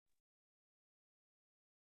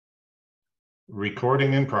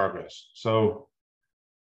Recording in progress. So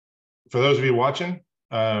for those of you watching,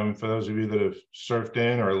 for those of you that have surfed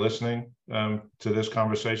in or are listening to this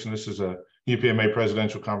conversation, this is a UPMA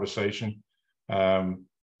presidential conversation.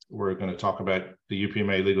 We're going to talk about the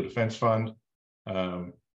UPMA Legal Defense Fund,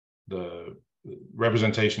 the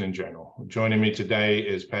representation in general. Joining me today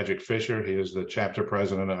is Padric Fisher. He is the chapter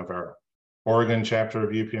president of our Oregon chapter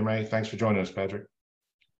of UPMA. Thanks for joining us, Padric.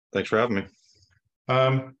 Thanks for having me.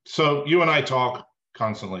 So you and I talk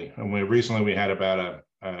constantly, and we had about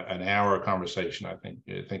an hour conversation. I think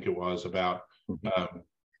it was about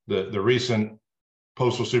the recent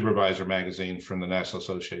Postal Supervisor magazine from the National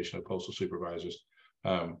Association of Postal Supervisors,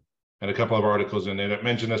 and a couple of articles in there that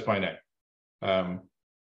mention this by name.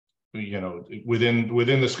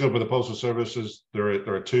 Within the scope of the Postal Services, there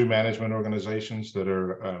are two management organizations that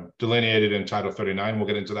are delineated in Title 39. We'll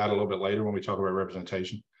get into that a little bit later when we talk about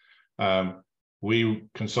representation. We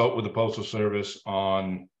consult with the Postal Service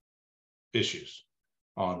on issues,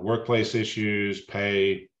 on workplace issues,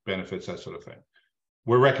 pay, benefits, that sort of thing.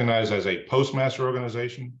 We're recognized as a postmaster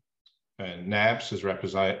organization, and NAPS is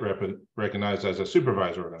recognized as a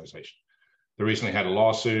supervisor organization. They recently had a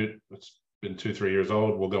lawsuit. It's been 2-3 years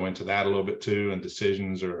old. We'll go into that a little bit too, and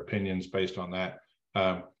decisions or opinions based on that.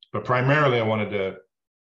 But primarily, I wanted to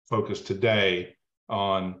focus today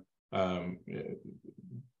on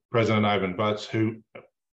President Ivan Butts, who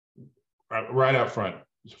right out front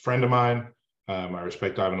is a friend of mine. I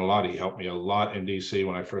respect Ivan a lot. He helped me a lot in DC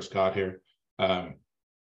when I first got here, and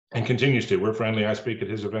continues to. We're friendly. I speak at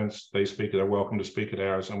his events. They speak. They're welcome to speak at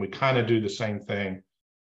ours, and we kind of do the same thing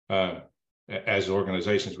as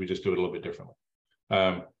organizations. We just do it a little bit differently.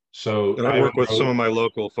 So and I work with some of my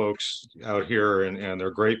local folks out here, and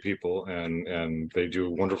they're great people, and they do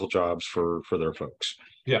wonderful jobs for their folks.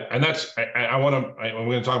 Yeah, and that's we're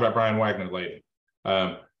going to talk about Brian Wagner later.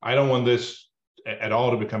 I don't want this at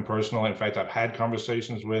all to become personal. In fact, I've had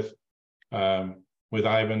conversations with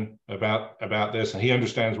Ivan about this, and he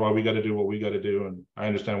understands why we got to do what we got to do, and I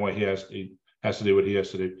understand why he has to do what he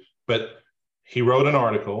has to do. But he wrote an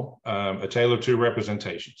article, A Tale of Two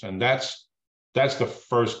Representations, and that's the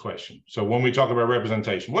first question. So when we talk about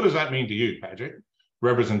representation, what does that mean to you, Padric?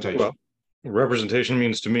 Representation. Well, representation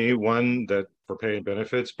means to me, one, that for pay and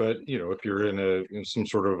benefits, but if you're in some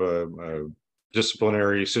sort of a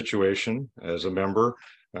disciplinary situation as a member,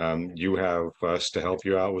 you have us to help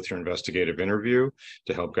you out with your investigative interview,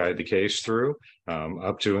 to help guide the case through,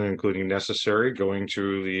 up to and including necessary, going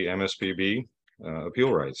to the MSPB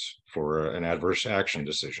appeal rights for an adverse action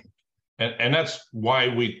decision. And that's why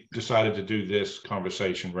we decided to do this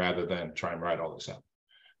conversation rather than try and write all this out.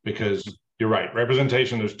 Because you're right,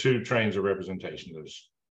 representation, there's two trains of representation. There's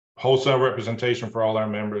wholesale representation for all our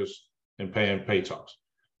members and pay talks.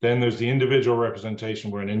 Then there's the individual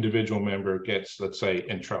representation where an individual member gets, let's say,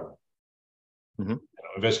 in trouble.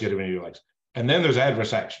 Investigative interview likes. And then there's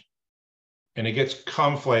adverse action. And it gets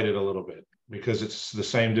conflated a little bit because it's the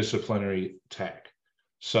same disciplinary tack.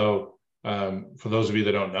 So for those of you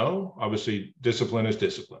that don't know, obviously discipline is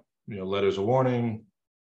discipline. Letters of warning,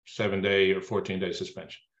 7-day or 14-day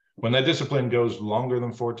suspension. When that discipline goes longer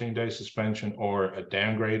than 14-day suspension or a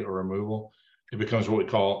downgrade or removal, it becomes what we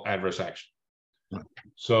call adverse action.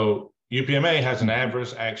 So UPMA has an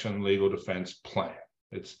adverse action legal defense plan.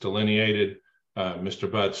 It's delineated.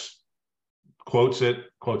 Mr. Butts quotes it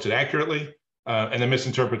accurately, and then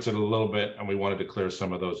misinterprets it a little bit, and we wanted to clear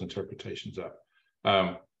some of those interpretations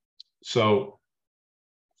up. So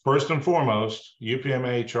first and foremost,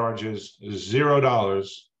 UPMA charges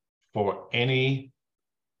 $0 for any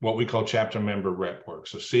what we call chapter member rep work.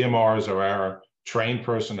 So CMRs are our trained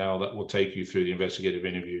personnel that will take you through the investigative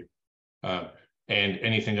interview, and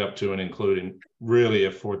anything up to and including really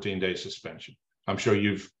a 14-day suspension. I'm sure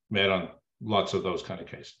you've met on lots of those kind of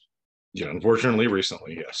cases. Yeah, unfortunately,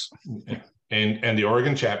 recently, yes. And the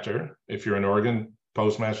Oregon chapter, if you're an Oregon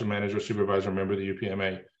postmaster, manager, supervisor, member of the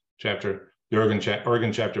UPMA chapter, the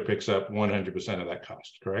Oregon chapter picks up 100% of that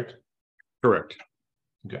cost, correct? Correct.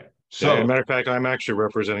 Okay. So, as a matter of fact, I'm actually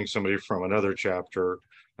representing somebody from another chapter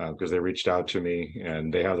because they reached out to me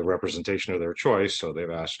and they have the representation of their choice, so they've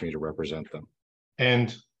asked me to represent them.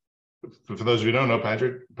 And for those of you who don't know,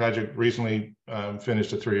 Padric recently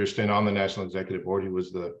finished a 3-year stint on the National Executive Board. He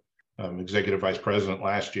was the executive vice president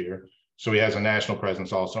last year, so he has a national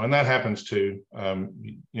presence also, and that happens to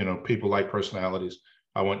people like personalities.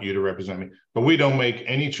 I want you to represent me, but we don't make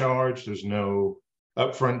any charge. There's no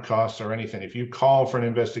upfront costs or anything. If you call for an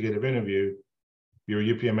investigative interview, you're a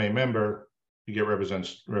UPMA member, you get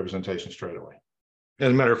representation straight away. As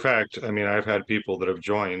a matter of fact, I mean, I've had people that have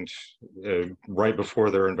joined right before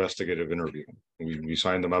their investigative interview. We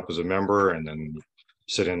sign them up as a member and then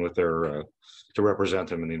sit in with their to represent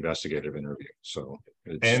them in the investigative interview. So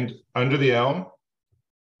and under the ELM,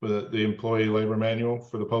 the employee labor manual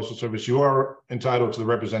for the Postal Service, you are entitled to the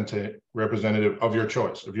representative of your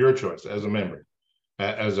choice as a member,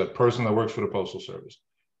 as a person that works for the Postal Service.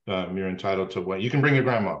 You're entitled to what you can bring your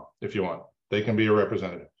grandma if you want. They can be a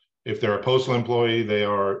representative. If they're a postal employee, they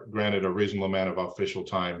are granted a reasonable amount of official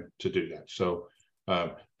time to do that. So,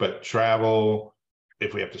 but travel,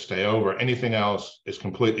 if we have to stay over, anything else is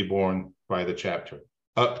completely borne by the chapter,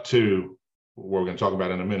 up to what we're going to talk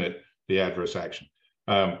about in a minute, the adverse action.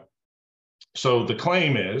 So the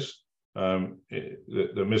claim is, the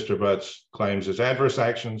Mr. Butts claims is adverse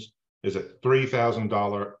actions is a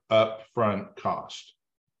 $3,000 upfront cost.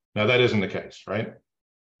 Now that isn't the case, right?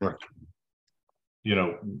 Right. You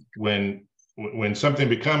know, when something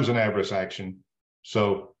becomes an adverse action,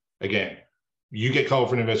 so again, you get called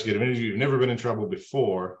for an investigative interview, you've never been in trouble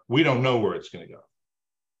before, we don't know where it's going to go,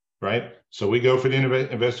 right? So we go for the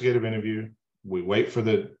investigative interview, we wait for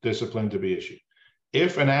the discipline to be issued.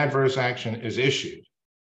 If an adverse action is issued,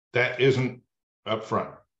 that isn't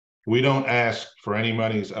upfront. We don't ask for any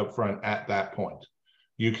monies upfront at that point.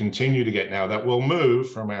 You continue to get, now that will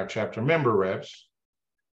move from our chapter member reps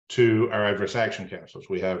to our adverse action counselors.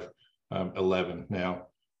 We have 11 now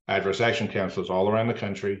adverse action counselors all around the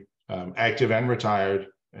country, active and retired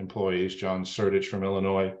employees. John Sertich from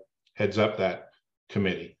Illinois heads up that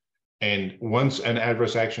committee. And once an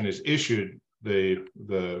adverse action is issued, the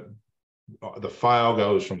file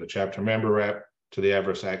goes from the chapter member rep to the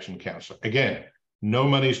adverse action counselor. Again, no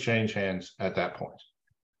monies change hands at that point.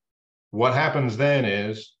 What happens then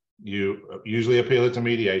is you usually appeal it to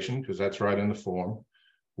mediation, because that's right in the form.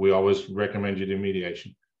 We always recommend you do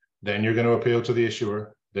mediation. Then you're going to appeal to the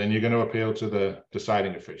issuer. Then you're going to appeal to the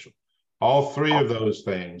deciding official. All three of those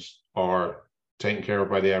things are taken care of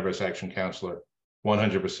by the adverse action counselor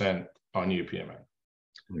 100% on UPMA.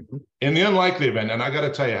 Mm-hmm. In the unlikely event, and I got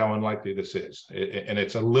to tell you how unlikely this is, and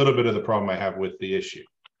it's a little bit of the problem I have with the issue,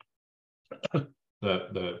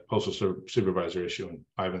 the Postal Supervisor issue in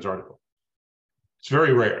Ivan's article. It's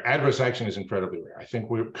very rare. Adverse action is incredibly rare. I think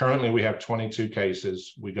we have 22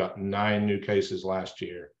 cases. We got 9 new cases last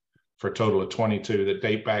year for a total of 22 that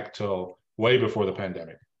date back till way before the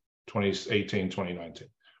pandemic, 2018, 2019.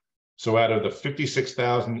 So out of the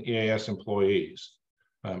 56,000 EAS employees,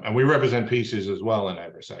 and we represent pieces as well in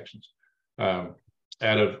adverse actions, out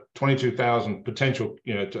of 22,000 potential,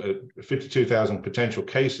 52,000 potential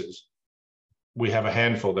cases, we have a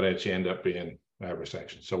handful that actually end up being adverse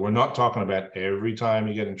action. So we're not talking about every time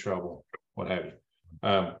you get in trouble, what have you.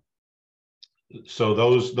 So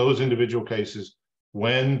those individual cases,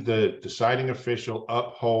 when the deciding official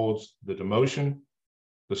upholds the demotion,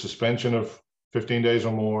 the suspension of 15 days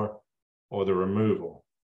or more, or the removal,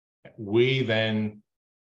 we then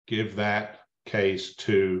give that case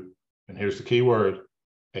to, and here's the key word,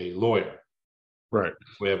 a lawyer. Right.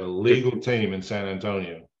 We have a legal team in San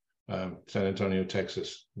Antonio,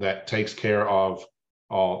 Texas, that takes care of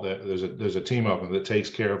all that. There's a team of them that takes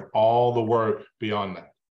care of all the work beyond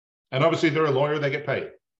that. And obviously they're a lawyer, they get paid.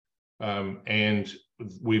 And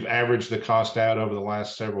we've averaged the cost out over the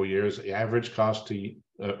last several years. The average cost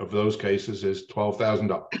of those cases is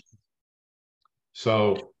 $12,000.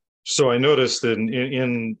 So I noticed that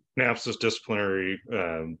in NAPS Disciplinary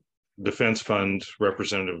Defense Fund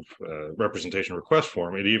representation request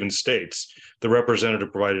form, it even states the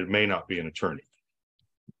representative provided may not be an attorney.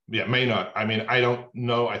 Yeah, may not. I mean, I don't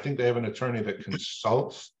know. I think they have an attorney that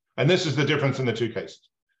consults, and this is the difference in the two cases.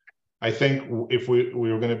 I think if we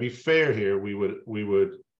were going to be fair here, we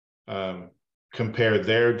would compare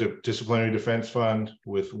their disciplinary defense fund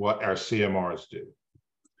with what our CMRs do.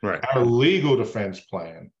 Right. Our legal defense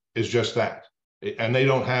plan is just that, and they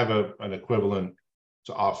don't have an equivalent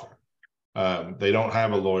to offer. They don't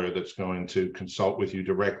have a lawyer that's going to consult with you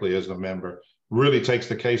directly as a member. Really takes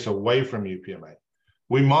the case away from UPMA.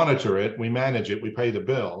 We monitor it, we manage it, we pay the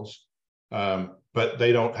bills, but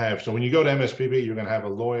they don't have. So when you go to MSPB, you're going to have a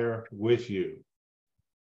lawyer with you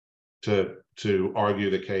to argue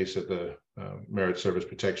the case at the Merit Service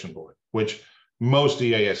Protection Board, which most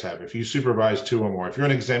EAS have. If you supervise 2 or more, if you're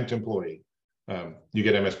an exempt employee, you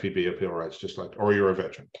get MSPB appeal rights, just like, or you're a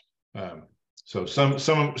veteran. So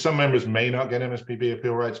some members may not get MSPB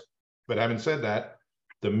appeal rights, but having said that,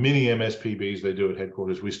 the mini MSPBs they do at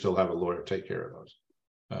headquarters, we still have a lawyer take care of those.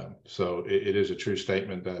 So it is a true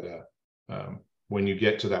statement that when you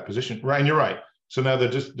get to that position, right, and you're right. So now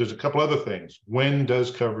there's a couple other things. When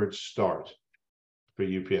does coverage start? for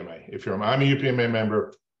UPMA. I'm a UPMA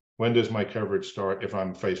member, when does my coverage start if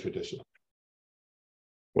I'm faced with discipline?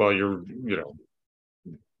 Well,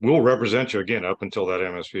 we'll represent you again up until that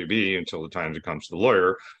MSPB, until the time it comes to the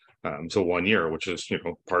lawyer, until 1 year, which is,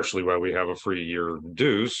 partially why we have a free year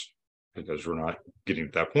dues, because we're not getting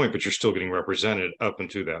to that point, but you're still getting represented up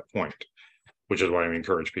until that point, which is why I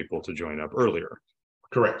encourage people to join up earlier.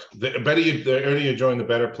 Correct. The earlier you join, the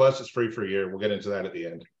better. Plus, it's free for a year. We'll get into that at the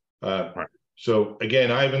end. Right. So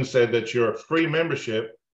again, Ivan said that your free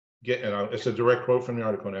membership, it's a direct quote from the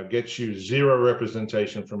article now, gets you zero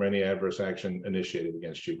representation from any adverse action initiated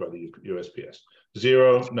against you by the USPS.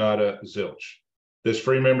 Zero, nada, zilch. This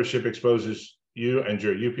free membership exposes you and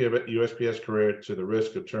your USPS career to the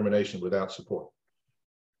risk of termination without support.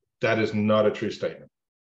 That is not a true statement.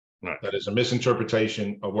 Right. That is a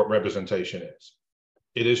misinterpretation of what representation is.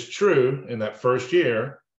 It is true in that first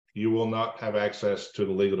year, you will not have access to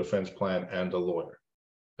the legal defense plan and a lawyer.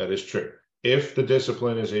 That is true. If the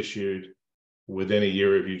discipline is issued within a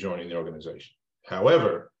year of you joining the organization.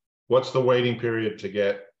 However, what's the waiting period to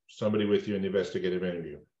get somebody with you in the investigative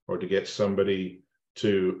interview, or to get somebody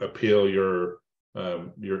to appeal your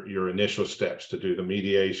initial steps, to do the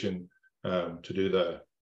mediation, to do the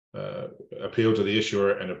appeal to the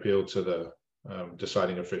issuer and appeal to the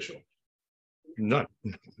deciding official? None.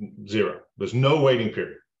 Zero. There's no waiting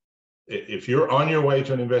period. If you're on your way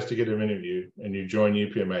to an investigative interview and you join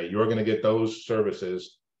UPMA, you're going to get those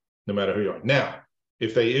services no matter who you are. Now,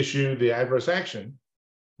 if they issue the adverse action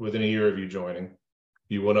within a year of you joining,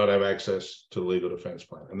 you will not have access to the legal defense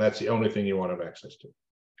plan. And that's the only thing you want to have access to.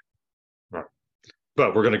 Right.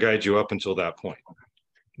 But we're going to guide you up until that point.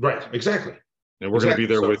 Right, exactly. And we're going to be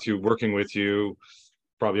there with you, working with you,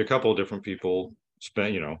 probably a couple of different people,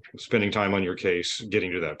 spending time on your case,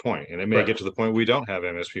 getting to that point. And it may get to the point we don't have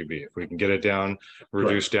MSPB. If we can get it down,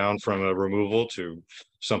 reduced down from a removal to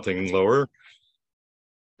something lower,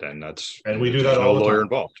 then that's, and we do that all the lawyer time.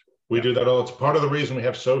 Involved. We do that all. It's part of the reason we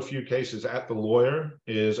have so few cases at the lawyer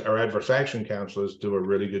is our adverse action counselors do a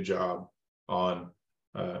really good job on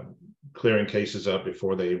clearing cases up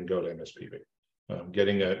before they even go to MSPB.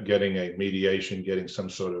 Getting a mediation, getting some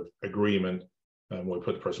sort of agreement. We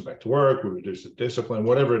put the person back to work, we reduce the discipline,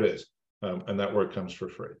 whatever it is, and that work comes for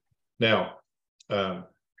free. Now,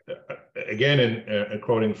 again, in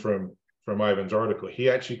quoting from Ivan's article, he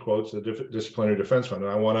actually quotes the Disciplinary Defense Fund,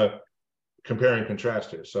 and I want to compare and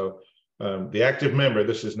contrast here. So, the active member,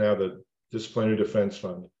 this is now the Disciplinary Defense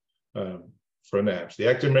Fund for NAPS. The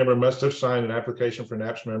active member must have signed an application for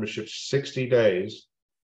NAPS membership 60 days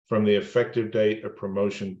from the effective date of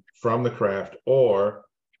promotion from the craft, or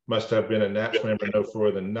must have been a NAPS member no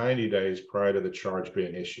fewer than 90 days prior to the charge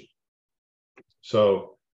being issued.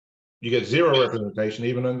 So you get zero representation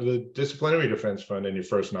even under the Disciplinary Defense Fund in your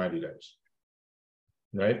first 90 days,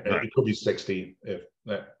 right? And it could be 60 if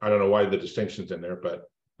I don't know why the distinction's in there, but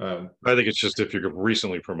I think it's just if you're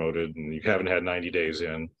recently promoted and you haven't had 90 days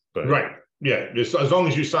in. But right, yeah, just as long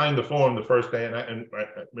as you signed the form the first day.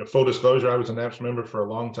 And full disclosure, I was a NAPS member for a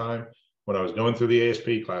long time. When I was going through the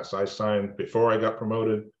ASP class, I signed before I got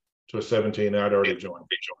promoted to a 17. I'd already joined.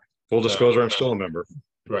 Full disclosure, I'm still a member.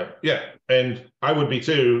 Right. Yeah, and I would be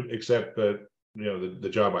too, except that the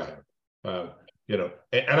job I have.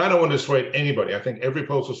 And I don't want to dissuade anybody. I think every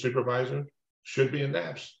postal supervisor should be in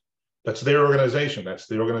NAPS. That's their organization. That's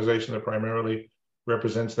the organization that primarily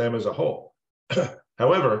represents them as a whole.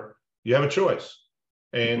 However, you have a choice.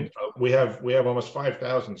 And we have almost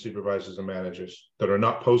 5,000 supervisors and managers that are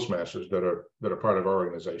not postmasters that are part of our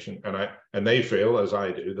organization, and they feel, as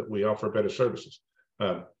I do, that we offer better services.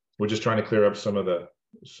 We're just trying to clear up some of the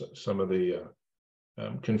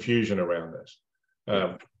confusion around this.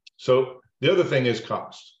 So the other thing is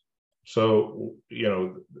cost. So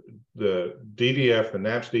the DDF, the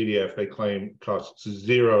NAPS DDF, they claim costs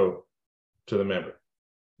zero to the member.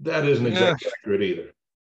 That isn't exactly accurate either.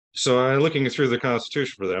 So I'm looking through the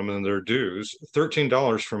Constitution for them and their dues,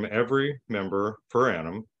 $13 from every member per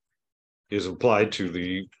annum is applied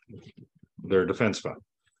to their defense fund.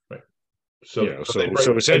 Right. So,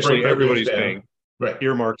 so essentially everybody's paying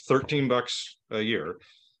earmarked $13 a year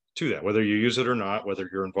to that, whether you use it or not, whether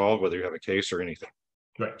you're involved, whether you have a case or anything.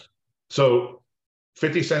 Right. So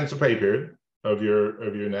 50 cents a pay period of your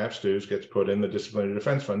NAPS dues gets put in the Disciplinary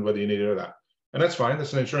Defense Fund, whether you need it or not. And that's fine.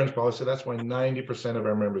 That's an insurance policy. That's why 90% of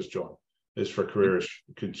our members join, is for career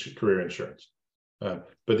insurance.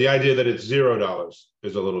 But the idea that it's $0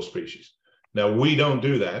 is a little specious. Now, we don't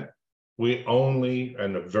do that. We only,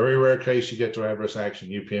 in a very rare case you get to adverse action,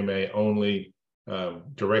 UPMA only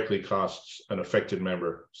directly costs an affected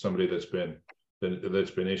member, somebody that's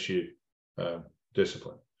been issued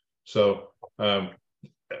discipline. So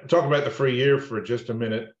talk about the free year for just a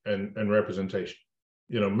minute and representation.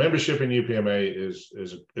 Membership in UPMA is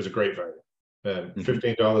a great value.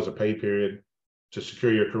 $15 a pay period to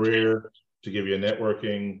secure your career, to give you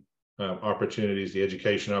networking opportunities, the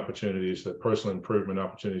education opportunities, the personal improvement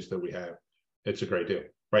opportunities that we have. It's a great deal.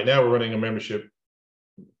 Right now, we're running a membership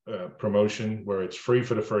promotion where it's free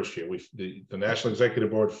for the first year. The National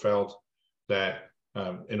Executive Board felt that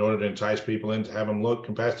in order to entice people in, to have them look,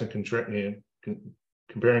 compare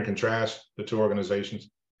and contrast the two organizations,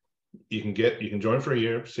 you can join for a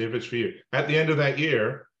year, see if it's for you. At the end of that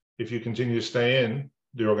year, if you continue to stay in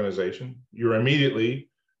the organization, you're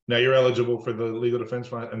eligible for the Legal Defense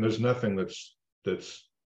Fund, and there's nothing that's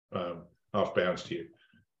off bounds to you.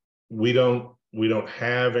 We don't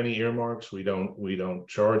have any earmarks. We don't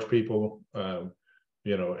charge people, and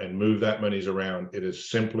move that monies around. It is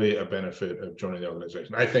simply a benefit of joining the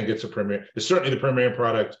organization. I think it's certainly the premier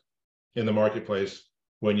product in the marketplace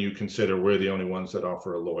when you consider we're the only ones that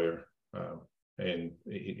offer a lawyer, and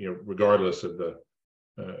regardless of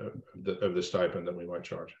the stipend that we might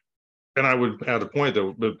charge. And I would add a point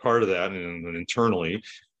that part of that, and internally,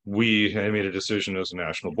 we made a decision as a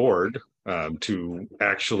national board to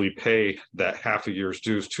actually pay that half a year's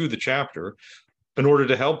dues to the chapter in order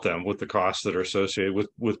to help them with the costs that are associated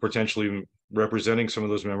with potentially representing some of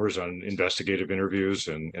those members on investigative interviews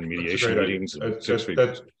and mediation meetings.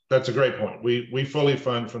 That's a great point. We fully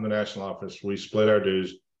fund from the national office. We split our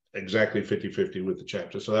dues exactly 50-50 with the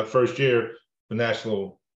chapter. So that first year, the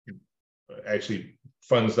national actually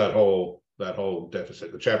funds that whole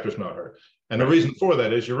deficit. The chapter's not hurt. And the reason for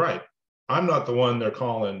that is, you're right, I'm not the one they're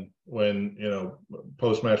calling when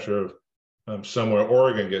postmaster of somewhere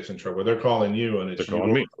Oregon gets in trouble. They're calling you, and it's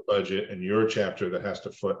your budget and your chapter that has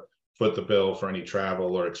to foot the bill for any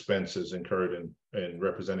travel or expenses incurred in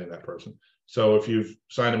representing that person. So if you've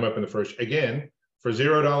signed them up in the first, again, for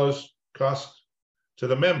 $0 cost to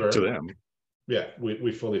the member, to them, yeah,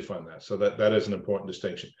 we fully fund that. So that is an important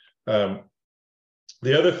distinction.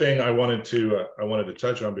 The other thing I wanted to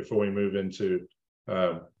touch on before we move into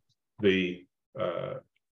the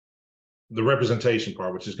representation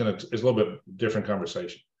part, which is a little bit different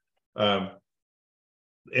conversation.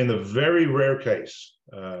 In the very rare case,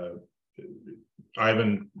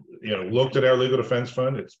 Ivan, looked at our legal defense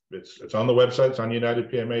fund. It's on the website. It's on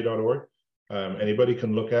unitedpma.org. Anybody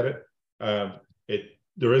can look at it.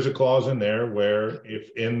 There is a clause in there where, if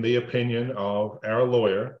in the opinion of our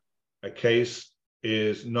lawyer, a case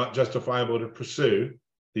is not justifiable to pursue,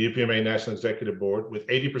 the UPMA National Executive Board, with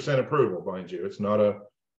 80% approval, mind you, it's not a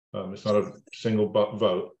single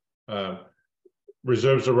vote,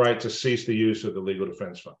 reserves the right to cease the use of the legal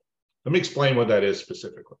defense fund. Let me explain what that is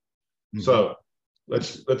specifically. Mm-hmm. So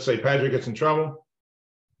let's say Padric gets in trouble,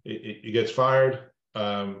 he gets fired.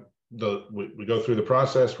 We go through the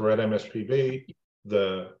process. We're at MSPB.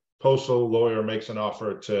 The postal lawyer makes an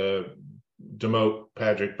offer to demote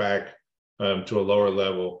Padric back to a lower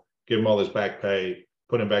level, give him all his back pay,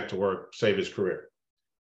 put him back to work, save his career.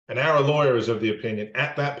 And our lawyer is of the opinion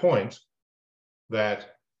at that point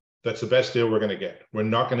that that's the best deal we're going to get. We're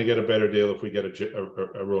not going to get a better deal if we get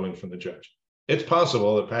a ruling from the judge. It's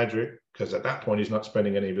possible that Padric, because at that point he's not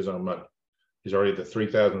spending any of his own money. He's already, the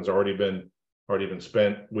 $3,000's already been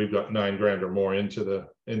spent. We've got $9,000 or more into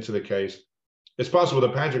the case. It's possible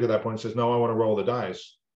that Padric at that point says, no, I want to roll the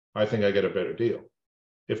dice. I think I get a better deal.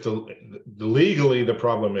 If legally the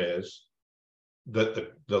problem is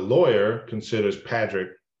that the lawyer considers Padric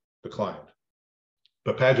the client,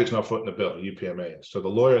 but Padric's not footing the bill, UPMA is. So the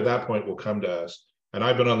lawyer at that point will come to us, and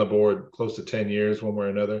I've been on the board close to 10 years one way or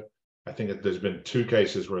another. I think that there's been 2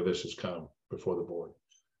 cases where this has come before the board.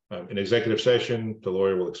 In executive session, the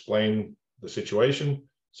lawyer will explain the situation,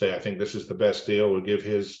 say, I think this is the best deal, will give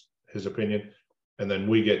his opinion, and then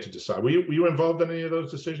we get to decide. Were you involved in any of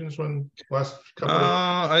those decisions when last couple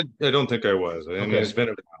of years? I don't think I was. I mean, it's been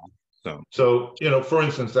a while. So for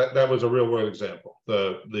instance, that was a real world example.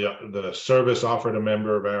 The service offered a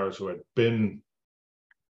member of ours who had been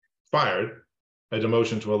fired a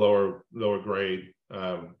demotion to a lower grade,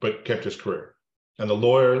 but kept his career. And the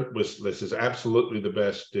lawyer this is absolutely the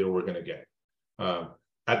best deal we're going to get.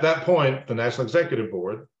 At that point, the National Executive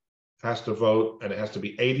Board has to vote, and it has to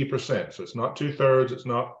be 80%. So it's not 2/3, it's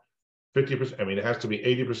not 50%. I mean, it has to be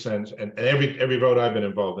 80%. And every vote I've been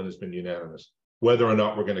involved in has been unanimous, whether or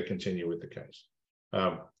not we're going to continue with the case.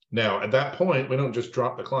 Now, at that point, we don't just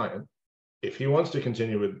drop the client. If he wants to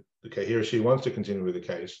continue with the case, he or she wants to continue with the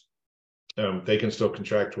case, they can still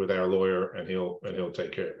contract with our lawyer, and he'll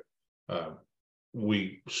take care of it.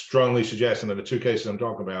 We strongly suggest, and in the 2 cases I'm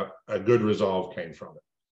talking about, a good resolve came from it.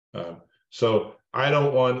 So I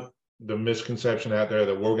don't want the misconception out there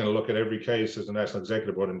that we're going to look at every case as a national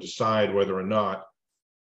executive board and decide whether or not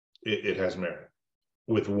it has merit,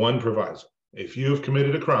 with one proviso. If you've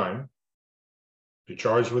committed a crime, if you're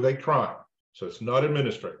charged with a crime, so it's not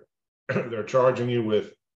administrative, they're charging you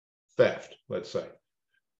with theft, let's say.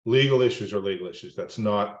 Legal issues are legal issues. That's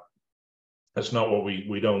not what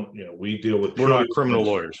we don't, we deal with. We're not criminal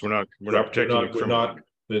lawyers. We're not protecting you. We're not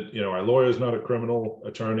that, our lawyer is not a criminal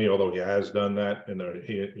attorney, although he has done that, and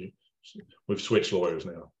we've switched lawyers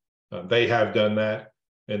now. They have done that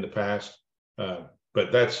in the past,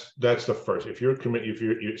 but that's the first. If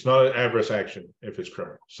it's not an adverse action if it's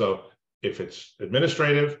criminal. So if it's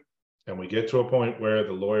administrative, and we get to a point where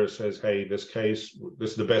the lawyer says, "Hey, this case,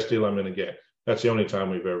 this is the best deal I'm going to get," that's the only time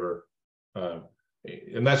we've ever.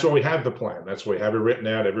 And that's why we have the plan. That's why we have it written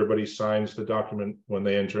out. Everybody signs the document when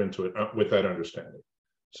they enter into it with that understanding.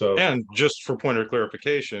 So, and just for point of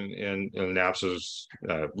clarification, in NAPS's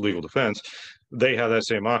legal defense, they have that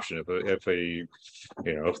same option. If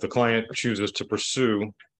the client chooses to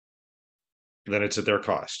pursue, then it's at their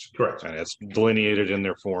cost. Correct. And it's delineated in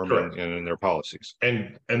their form and in their policies.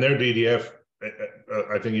 And their DDF,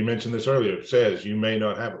 I think you mentioned this earlier, it says you may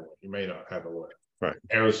not have a lawyer. You may not have a lawyer. Right.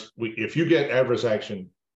 If you get adverse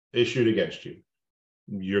action issued against you,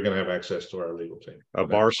 you're going to have access to our legal team. A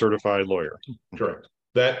bar certified lawyer. Correct.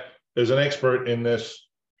 That is an expert in this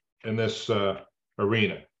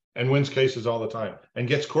arena and wins cases all the time and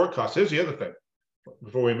gets court costs. Here's the other thing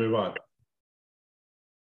before we move on.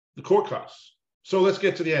 The court costs. So let's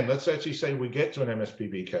get to the end. Let's actually say we get to an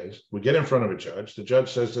MSPB case. We get in front of a judge. The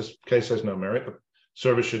judge says this case has no merit. The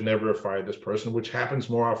service should never have fired this person, which happens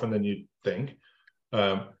more often than you think.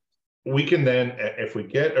 We can then, if we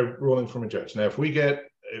get a ruling from a judge. Now, if we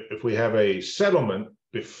have a settlement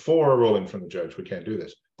before a ruling from the judge, we can't do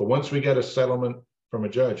this. But once we get a settlement from a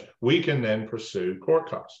judge, we can then pursue court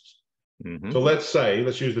costs. Mm-hmm. So let's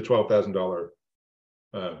use the $12,000.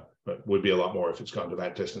 Would be a lot more if it's gone to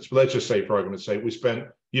that distance. But let's just say, for argument's sake,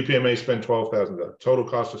 UPMA spent $12,000. Total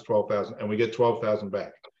cost is $12,000, and we get $12,000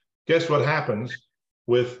 back. Guess what happens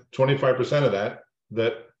with 25% of that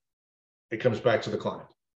it comes back to the client.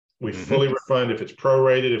 We fully refund if it's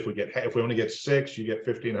prorated. If we only get 6, you get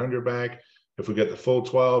 $1,500 back. If we get the full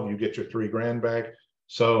 12, you get your $3,000 back.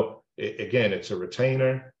 So again, it's a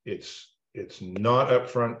retainer. It's not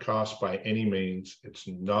upfront cost by any means. It's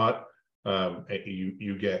not.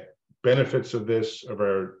 You get benefits of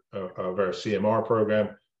our CMR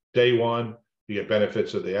program day one. You get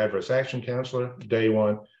benefits of the adverse action counselor day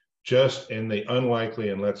one. Just in the unlikely,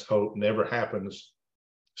 and let's hope never happens,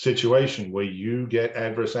 situation where you get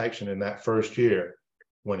adverse action in that first year,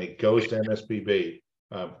 when it goes to MSPB,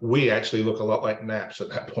 we actually look a lot like NAPS at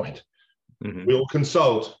that point. Mm-hmm. We'll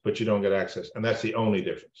consult, but you don't get access, and that's the only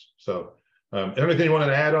difference. So, anything you wanted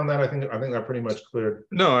to add on that? I think I pretty much cleared.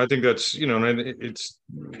 No, I think that's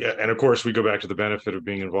and of course we go back to the benefit of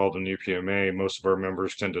being involved in UPMA. Most of our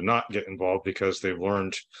members tend to not get involved because they've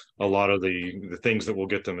learned a lot of the things that will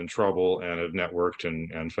get them in trouble and have networked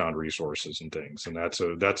and found resources and things. And that's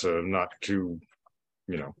a not too,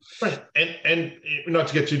 right. And not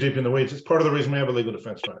to get too deep in the weeds, it's part of the reason we have a legal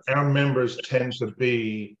defense fund. Our members tend to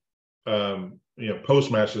be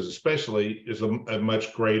postmasters especially is a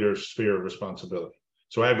much greater sphere of responsibility.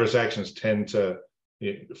 So adverse actions tend to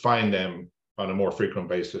find them on a more frequent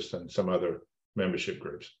basis than some other membership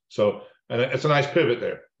groups. So, and it's a nice pivot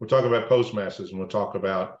there. We'll talk about postmasters and we'll talk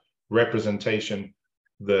about representation,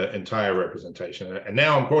 the entire representation. And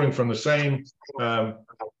now I'm quoting from the same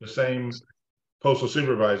Postal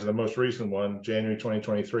Supervisor, the most recent one, January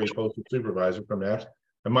 2023, Postal Supervisor from NAPS.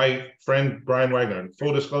 And my friend, Brian Wagner,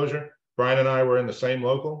 full disclosure, Brian and I were in the same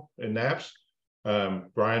local in NAPS.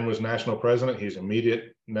 Brian was national president. He's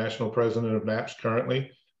immediate national president of NAPS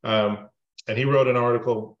currently. And he wrote an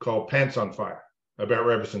article called Pants on Fire about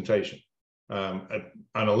representation. On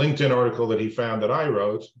a LinkedIn article that he found that I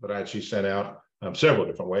wrote, that I actually sent out several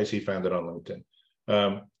different ways. He found it on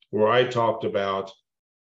LinkedIn, where I talked about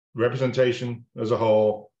representation as a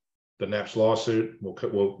whole, the NAPS lawsuit.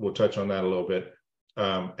 We'll touch on that a little bit.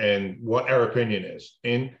 And what our opinion is.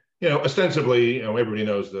 And ostensibly, everybody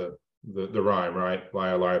knows the rhyme, right?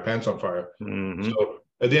 Liar, liar, pants on fire. Mm-hmm. So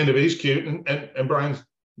at the end of it, he's cute, and Brian's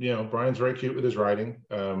very cute with his writing.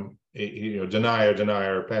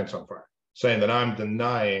 Denier, pants on fire, saying that I'm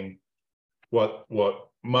denying what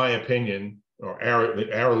my opinion or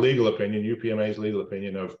our legal opinion, UPMA's legal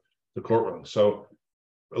opinion of the courtroom. So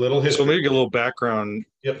a little history. So maybe a little background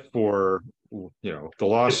for the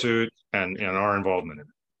lawsuit and our involvement in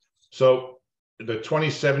it. So the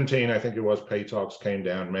 2017, I think it was, pay talks came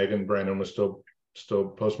down. Megan Brennan was still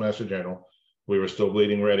Postmaster General. We were still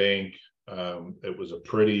bleeding red ink. It was a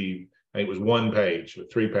pretty, I think it was 1 page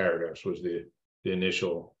with 3 paragraphs was the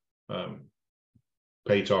initial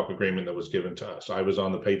pay talk agreement that was given to us. I was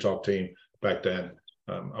on the pay talk team back then.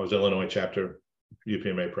 I was Illinois chapter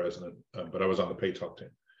UPMA president, but I was on the pay talk team.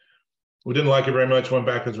 We didn't like it very much, went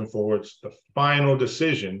backwards and forwards. The final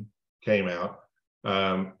decision came out,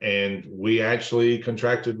 and we actually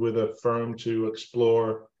contracted with a firm to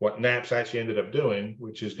explore what NAPS actually ended up doing,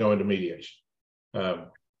 which is going to mediation.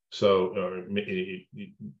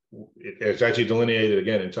 It's actually delineated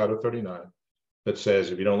again in Title 39 that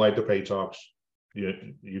says if you don't like the pay talks,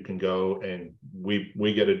 you can go, and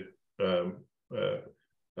we get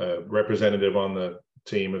a representative on the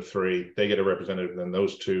team of 3. They get a representative, and then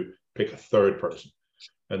those 2 pick a 3rd person,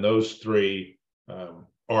 and those 3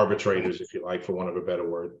 arbitrators, if you like, for want of a better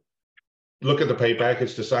word, look at the pay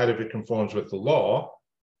package, decide if it conforms with the law,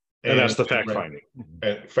 and that's the fact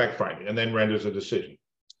finding. And then renders a decision.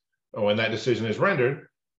 When that decision is rendered,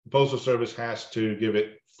 the Postal Service has to give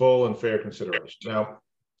it full and fair consideration. Now,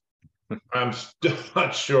 I'm still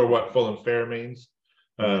not sure what full and fair means,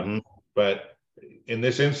 but in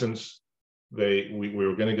this instance, we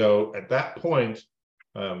were going to go at that point.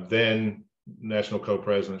 Then National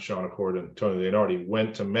Co-President Sean Accord and Tony Leonardi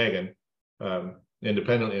went to Megan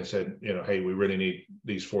independently and said, hey, we really need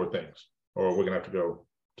these 4 things, or we're going to have to go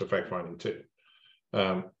to fact finding too.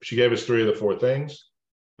 She gave us 3 of the 4 things.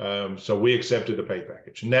 So we accepted the pay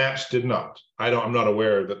package. NAPS did not. I'm not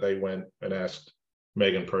aware that they went and asked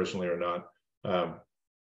Megan personally or not.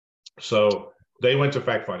 So they went to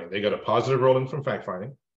fact finding. They got a positive ruling from fact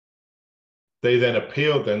finding. They then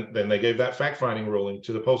appealed. Then they gave that fact finding ruling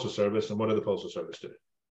to the Postal Service. And what did the Postal Service do?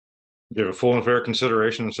 Give a full and fair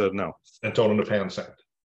consideration and said no. And told them to pound sand.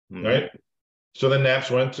 Right. So then NAPS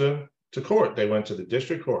went to court. They went to the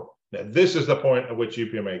district court. Now, this is the point at which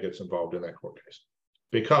UPMA gets involved in that court case.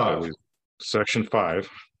 Because Section 5.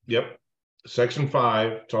 Yep. Section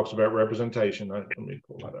 5 talks about representation. Let me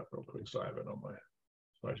pull that up real quick so I have it on my,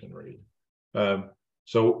 so I can read.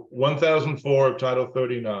 So 1004 Title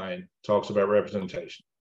 39 talks about representation.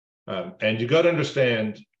 And you got to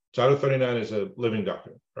understand, Title 39 is a living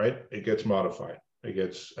document, right? It gets modified. It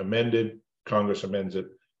gets amended. Congress amends it,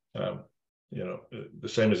 the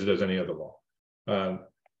same as it does any other law.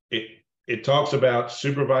 It talks about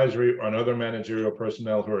supervisory and other managerial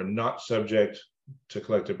personnel who are not subject to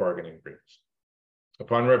collective bargaining agreements.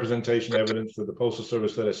 Upon representation, evidence for the Postal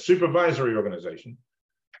Service that a supervisory organization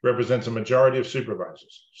represents a majority of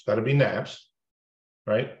supervisors. So that'd be NAPS,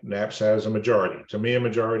 right? NAPS has a majority. To me, a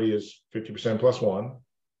majority is 50% plus 1.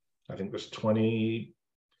 I think there's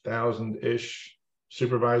 20,000-ish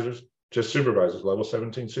supervisors, just supervisors, level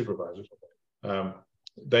 17 supervisors.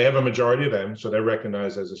 They have a majority of them, so they're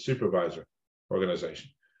recognized as a supervisor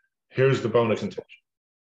organization. Here's the bone of contention.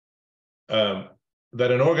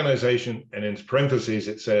 That an organization, and in parentheses,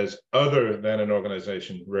 it says other than an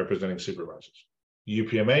organization representing supervisors.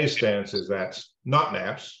 UPMA's stance is that's not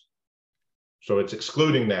NAPS, so it's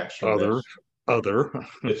excluding NAPS from this.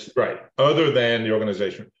 It's right. Other than the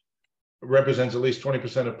organization represents at least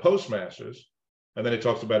 20% of postmasters, and then it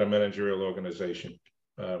talks about a managerial organization,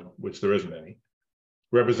 which there isn't any.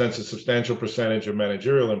 Represents a substantial percentage of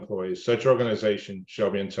managerial employees, such organization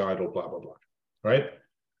shall be entitled blah, blah, blah, right?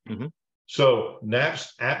 So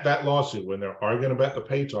NAPS at that lawsuit, when they're arguing about the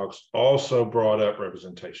pay talks, also brought up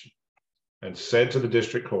representation and said to the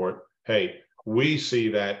district court, hey, we see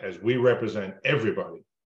that as we represent everybody.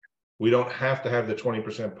 We don't have to have the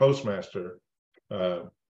 20% postmaster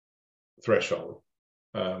threshold,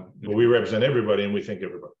 but we represent everybody and we think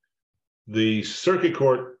everybody. The circuit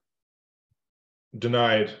court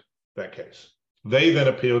denied that case. They then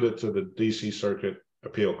appealed it to the DC Circuit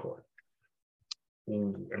Appeal Court.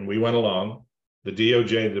 And we went along. The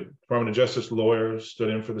DOJ, the Department of Justice lawyers, stood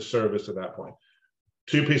in for the service at that point.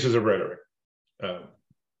 2 pieces of rhetoric.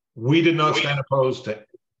 We did not stand opposed to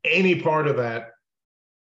any part of that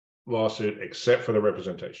lawsuit except for the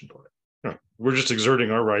representation part. We're just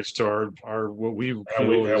exerting our rights to our what we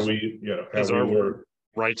feel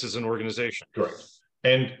rights as an organization. Correct.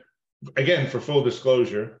 And again, for full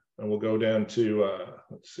disclosure, and we'll go down to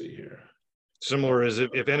let's see here. Similar as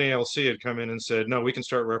if NALC had come in and said, no, we can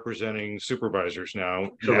start representing supervisors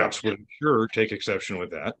now. NAPS would sure take exception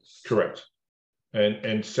with that. Correct.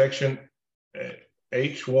 And section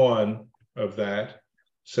H1 of that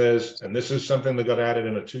says, and this is something that got added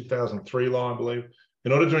in a 2003 law, I believe,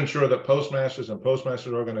 in order to ensure that postmasters and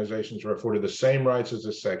postmaster organizations are afforded the same rights as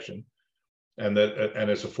this section, and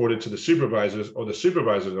it's afforded to the supervisors or the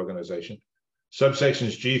supervisors organization,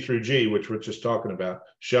 subsections G through G, which we're just talking about,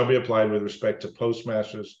 shall be applied with respect to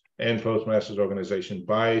postmasters and postmasters organization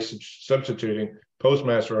by substituting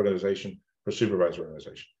postmaster organization for supervisor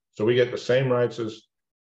organization. So we get the same rights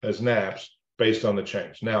as NAPS based on the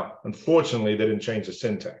change. Now, unfortunately, they didn't change the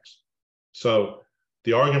syntax. So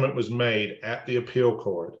the argument was made at the appeal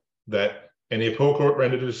court and the appeal court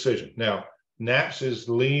rendered a decision. Now, NAPS is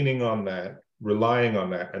leaning on that, relying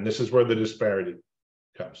on that, and this is where the disparity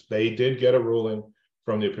comes. They did get a ruling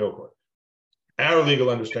from the appeal court. Our legal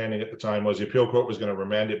understanding at the time was the appeal court was going to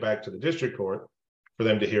remand it back to the district court for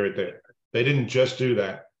them to hear it there. They didn't just do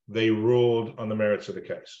that. They ruled on the merits of the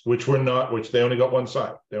case, which they only got one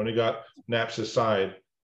side. They only got NAPS's side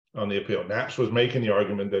on the appeal. NAPS was making the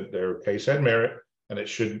argument that their case had merit and it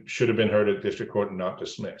should have been heard at district court and not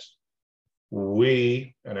dismissed.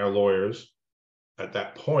 We and our lawyers at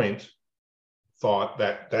that point thought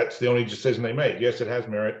that that's the only decision they made. Yes, it has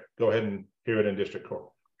merit. Go ahead and hear it in district court.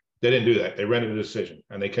 They didn't do that. They rendered a decision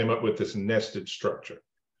and they came up with this nested structure.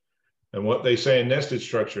 And what they say in nested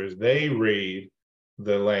structure is they read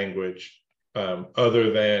the language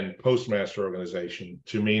other than postmaster organization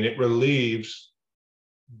to mean it relieves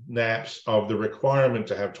NAPS of the requirement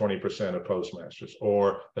to have 20% of postmasters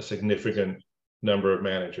or a significant number of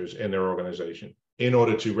managers in their organization in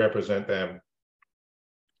order to represent them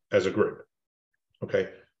as a group. Okay.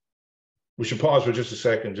 We should pause for just a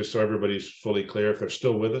second, just so everybody's fully clear. If they're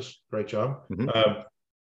still with us, great job.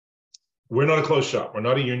 We're not a closed shop. We're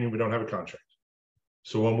not a union. We don't have a contract.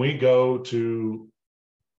 So when we go to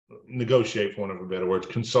negotiate, for want of a better word,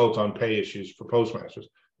 consult on pay issues for postmasters,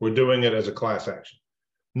 we're doing it as a class action.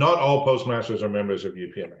 Not all postmasters are members of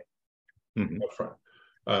UPMA up front.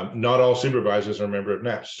 Not all supervisors are a member of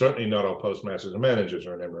NAPS. Certainly not all postmasters and managers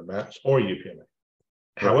are a member of NAPS or UPMA.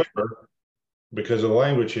 However, because of the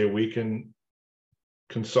language here, we can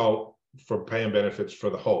consult for pay and benefits for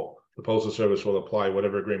the whole. The Postal Service will apply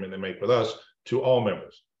whatever agreement they make with us to all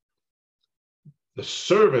members. The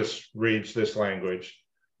service reads this language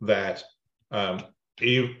that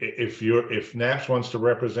if NAPS wants to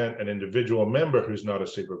represent an individual member who's not a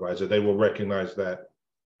supervisor, they will recognize that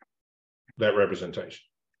representation.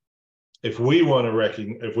 If we want to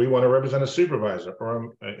represent a supervisor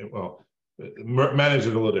or manager is a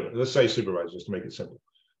little different. Let's say supervisors to make it simple.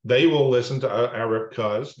 They will listen to our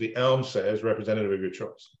because the ELM says representative of your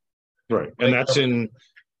choice. Right, and that's in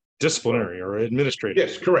disciplinary or administrative.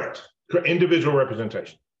 Yes, correct. Individual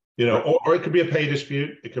representation. You know, right. or it could be a pay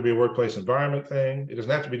dispute. It could be a workplace environment thing. It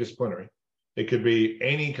doesn't have to be disciplinary. It could be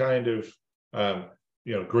any kind of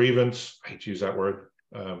grievance. I hate to use that word,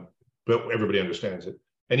 but everybody understands it.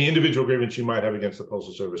 Any individual grievance you might have against the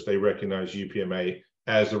Postal Service, they recognize UPMA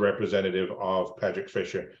as the representative of Padric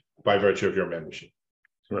Fisher by virtue of your membership.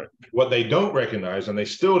 Right. What they don't recognize, and they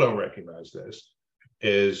still don't recognize this,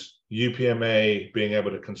 is UPMA being able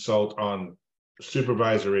to consult on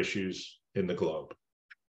supervisor issues in the globe,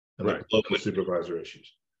 and right. The local supervisor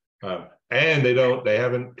issues. And they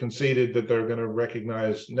haven't conceded that they're going to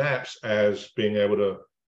recognize NAPS as being able to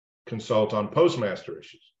consult on postmaster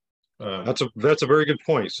issues. That's a very good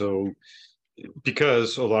point. So,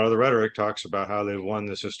 because a lot of the rhetoric talks about how they won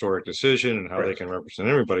this historic decision and how right. They can represent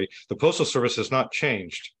everybody, the Postal Service has not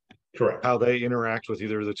changed. Correct. How they interact with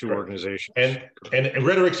either of the two correct. Organizations. And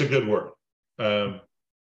rhetoric's a good word.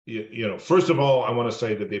 First of all, I want to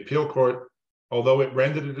say that the appeal court, although it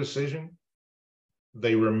rendered a decision,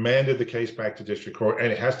 they remanded the case back to district court,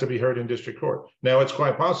 and it has to be heard in district court. Now, it's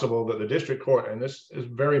quite possible that the district court, and this is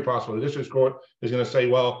very possible, the district court is going to say,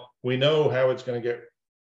 well, we know how it's going to get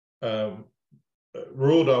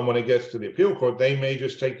ruled on when it gets to the appeal court. They may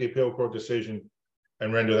just take the appeal court decision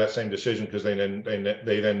and render that same decision because they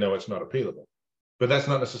then know it's not appealable. But that's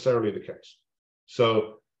not necessarily the case.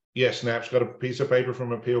 So yes, NAPS got a piece of paper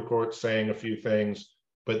from appeal court saying a few things,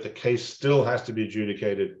 but the case still has to be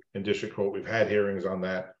adjudicated in district court. We've had hearings on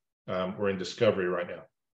that. We're in discovery right now.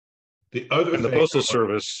 The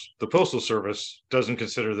Postal Service doesn't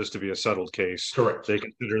consider this to be a settled case. Correct. They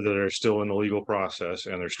consider that they're still in the legal process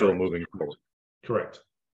and they're still correct. Moving forward. Correct.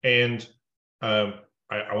 And I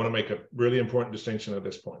want to make a really important distinction at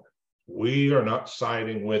this point. We are not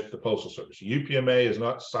siding with the Postal Service. UPMA is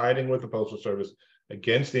not siding with the Postal Service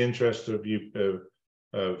against the interests of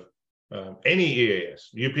any EAS,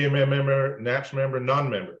 UPMA member, NAPS member,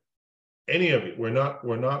 non-member, any of it. We're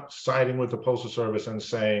not siding with the Postal Service and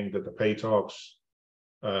saying that the pay talks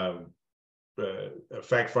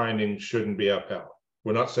fact finding shouldn't be upheld.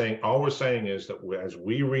 We're not saying. All we're saying is that as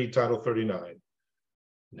we read Title 39,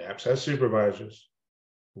 NAPS has supervisors,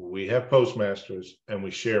 we have postmasters, and we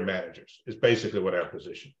share managers. It's basically what our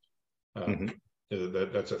position.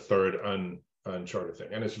 That's a third uncharted thing,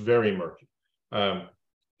 and it's very murky.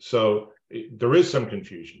 So there is some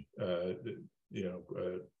confusion.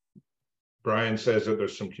 Brian says that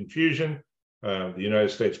there's some confusion. The United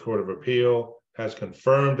States Court of Appeal has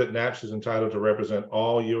confirmed that NAPS is entitled to represent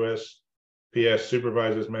all USPS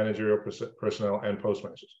supervisors, managerial personnel, and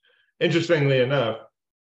postmasters. Interestingly enough,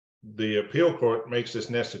 the appeal court makes this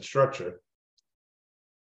nested structure.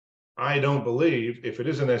 I don't believe, if it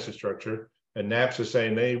is a nested structure, and NAPS is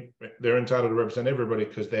saying they're entitled to represent everybody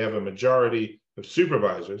because they have a majority of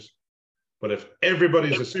supervisors, but if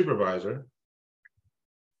everybody's a supervisor,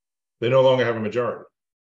 they no longer have a majority.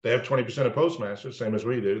 They have 20% of postmasters, same as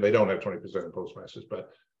we do. They don't have 20% of postmasters, but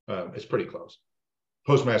it's pretty close.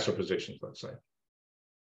 Postmaster positions, let's say.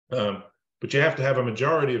 But you have to have a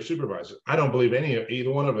majority of supervisors. I don't believe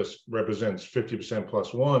either one of us represents 50%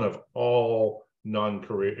 plus one of all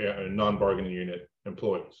non-bargaining unit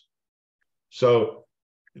employees. So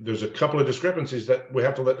there's a couple of discrepancies that we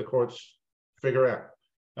have to let the courts figure out.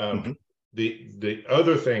 The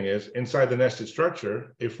other thing is, inside the nested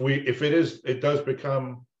structure, if it does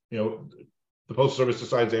become, the Postal Service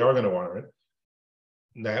decides they are going to honor it,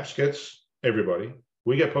 NAPS gets everybody.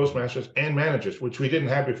 We get postmasters and managers, which we didn't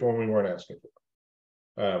have before and we weren't asking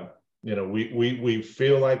for. We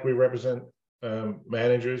feel like we represent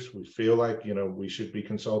managers. We feel like, we should be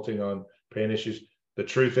consulting on paying issues. The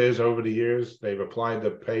truth is, over the years, they've applied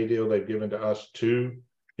the pay deal they've given to us to,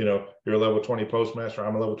 you're a level 20 postmaster,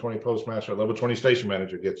 I'm a level 20 postmaster, a level 20 station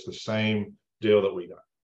manager gets the same deal that we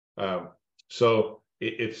got. So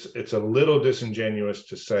it's a little disingenuous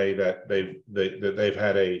to say that they've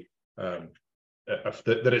had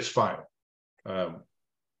that it's fine. And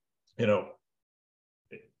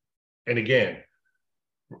again,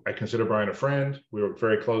 I consider Brian a friend. We worked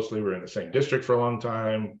very closely. We were in the same district for a long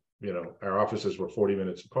time. Our offices were 40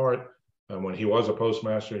 minutes apart. When he was a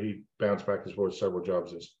postmaster, he bounced back and forth several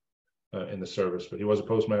jobs in the service, but he was a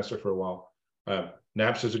postmaster for a while.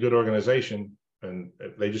 NAPS is a good organization, and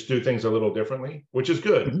they just do things a little differently, which is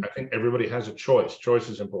good. I think everybody has a choice. Choice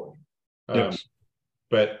is important. Yes.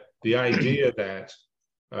 But the idea that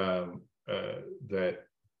that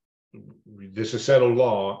this is settled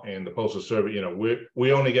law and the Postal Service,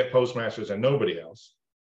 we only get postmasters and nobody else,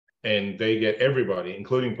 and they get everybody,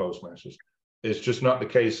 including postmasters, is just not the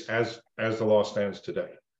case as the law stands today.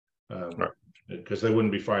 Right. Because they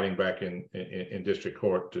wouldn't be fighting back in district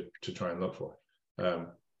court to try and look for it.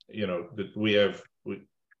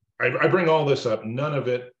 I bring all this up, none of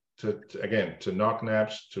it to knock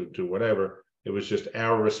NAPS, to whatever. It was just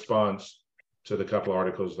our response to the couple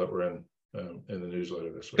articles that were in the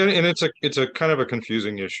newsletter this week. And it's a kind of a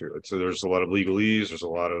confusing issue. There's a lot of legalese. There's a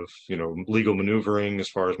lot of legal maneuvering as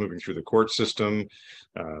far as moving through the court system,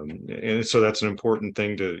 and so that's an important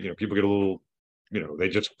thing to people get a little they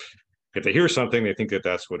just, if they hear something, they think that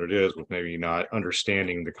that's what it is, with maybe not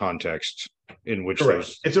understanding the context in which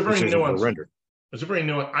those it's a very nuanced were rendered. It's a very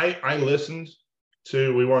nuanced. I listened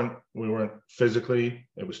to. We weren't physically.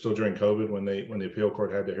 It was still during COVID when the appeal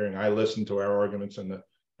court had the hearing. I listened to our arguments and the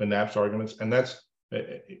NAPS arguments, and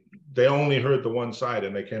they only heard the one side,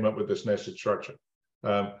 and they came up with this nested structure,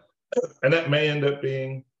 and that may end up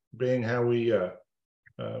being how we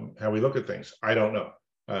look at things. I don't know,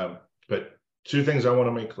 but two things I want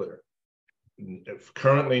to make clear.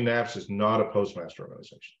 Currently, NAPS is not a postmaster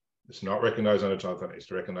organization. It's not recognized under Title 10.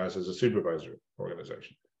 It's recognized as a supervisor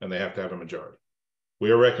organization, and they have to have a majority.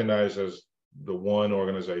 We are recognized as the one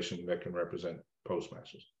organization that can represent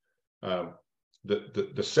postmasters.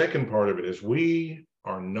 The second part of it is we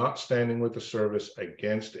are not standing with the service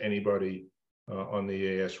against anybody on the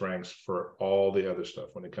EAS ranks for all the other stuff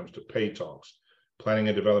when it comes to pay talks, planning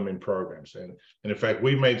and development programs. And in fact,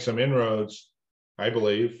 we've made some inroads, I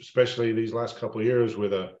believe, especially these last couple of years,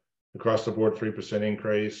 with a across the board 3%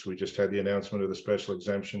 increase. We just had the announcement of the special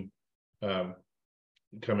exemption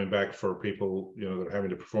coming back for people that are having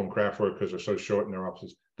to perform craft work because they're so short in their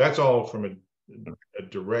offices. That's all from a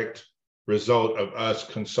direct result of us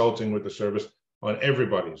consulting with the service on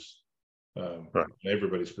everybody's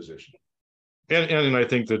position. And I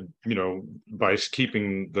think that by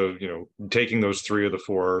keeping taking those 3 of the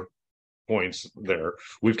 4 points there,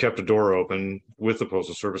 we've kept a door open with the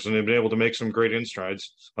Postal Service, and they've been able to make some great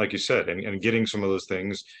instrides, like you said, and getting some of those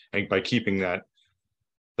things, and by keeping that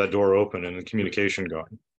door open and the communication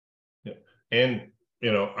going. Yeah, and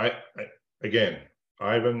I again,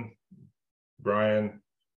 Ivan, Brian,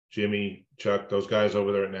 Jimmy, Chuck, those guys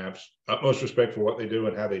over there at NAPS, utmost respect for what they do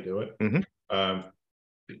and how they do it.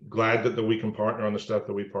 Glad that we can partner on the stuff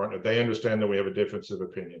that we partner. They understand that we have a difference of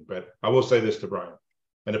opinion, but I will say this to Brian.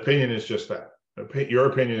 An opinion is just that. Your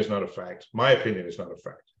opinion is not a fact. My opinion is not a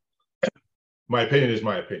fact. My opinion is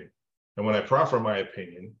my opinion. And when I proffer my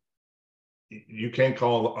opinion, you can't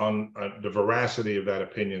call on the veracity of that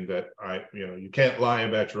opinion that you can't lie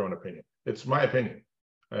about your own opinion. It's my opinion.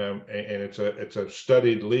 And it's a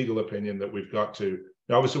studied legal opinion that we've got to,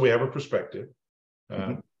 obviously we have a perspective,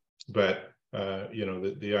 but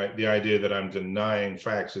the idea that I'm denying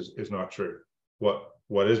facts is not true.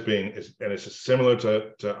 What is being is, and it's similar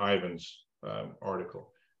to Ivan's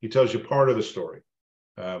article. He tells you part of the story,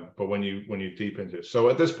 but when you deep into it. So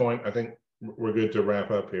at this point, I think we're good to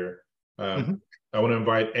wrap up here. I want to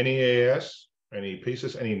invite any AAS, any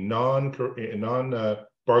pieces, any non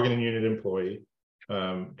bargaining unit employee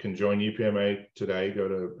can join UPMA today. Go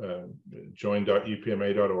to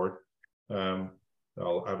join.upma.org.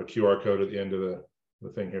 I'll have a QR code at the end of the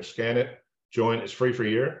thing here. Scan it. Join. It's free for a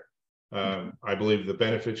year. I believe the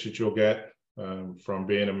benefits that you'll get from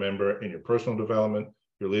being a member in your personal development,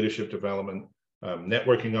 your leadership development,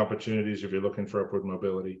 networking opportunities if you're looking for upward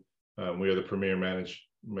mobility. We are the premier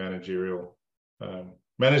managerial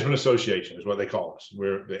management association is what they call us.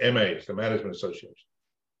 We're the MAs, the Management Association,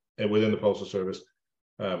 and within the Postal Service.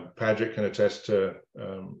 Padric can attest to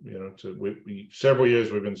several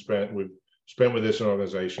years we've spent with this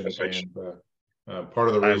organization, and part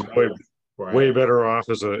of the reason way better off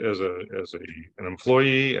as an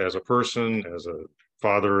employee, as a person, as a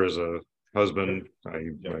father, as a husband.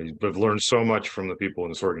 I've learned so much from the people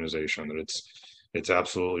in this organization that it's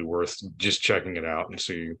absolutely worth just checking it out and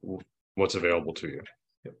see what's available to you.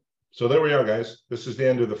 So there we are, guys. This is the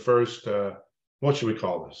end of the first, what should we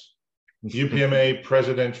call this? UPMA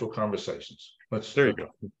Presidential Conversations. There you go.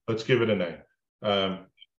 Let's give it a name.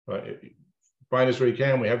 Find us where you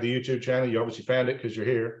can. We have the YouTube channel. You obviously found it because you're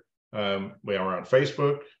here. We are on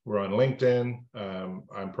Facebook. We're on LinkedIn.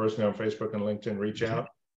 I'm personally on Facebook and LinkedIn. Reach out.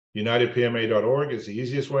 UnitedPMA.org is the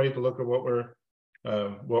easiest way to look at what we're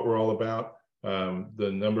all about.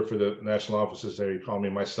 The number for the national offices there, you call me.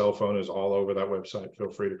 My cell phone is all over that website.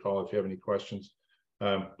 Feel free to call if you have any questions.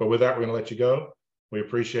 But with that, we're going to let you go. We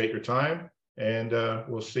appreciate your time, and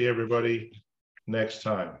we'll see everybody next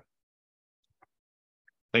time.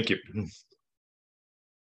 Thank you.